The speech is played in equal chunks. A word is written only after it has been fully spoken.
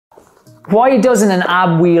Why doesn't an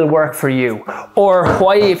ab wheel work for you? Or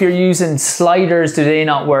why, if you're using sliders, do they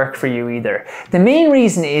not work for you either? The main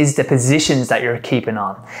reason is the positions that you're keeping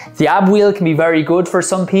on. The ab wheel can be very good for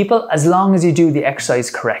some people as long as you do the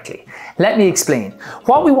exercise correctly. Let me explain.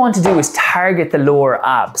 What we want to do is target the lower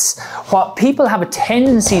abs. What people have a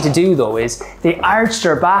tendency to do though is they arch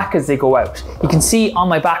their back as they go out. You can see on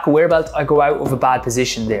my back aware belt, I go out of a bad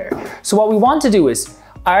position there. So what we want to do is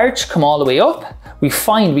arch, come all the way up. We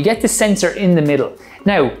get the sensor in the middle.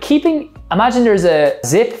 Now, imagine there's a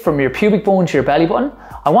zip from your pubic bone to your belly button.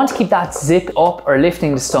 I want to keep that zip up or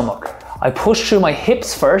lifting the stomach. I push through my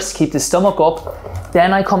hips first, keep the stomach up,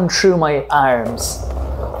 then I come through my arms.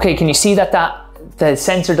 Okay, can you see that the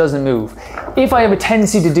sensor doesn't move? If I have a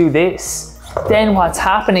tendency to do this, then what's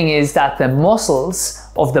happening is that the muscles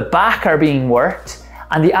of the back are being worked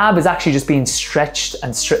and the ab is actually just being stretched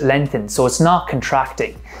and lengthened, so it's not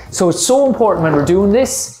contracting. So it's so important when we're doing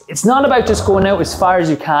this, it's not about just going out as far as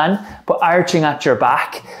you can, but arching at your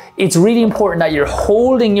back. It's really important that you're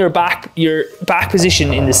holding your back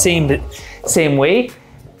position in the same way,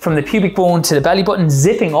 from the pubic bone to the belly button,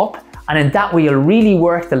 zipping up, and in that way you'll really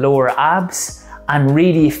work the lower abs and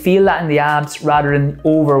really feel that in the abs rather than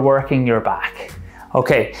overworking your back.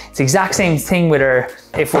 Okay, it's the exact same thing with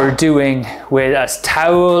if we're doing with a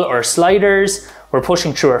towel or sliders, we're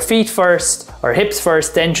pushing through our feet first, our hips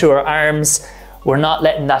first, then through our arms. We're not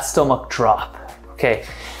letting that stomach drop, okay?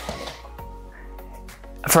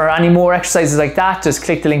 For any more exercises like that, just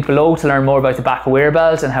click the link below to learn more about the back aware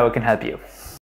belt and how it can help you.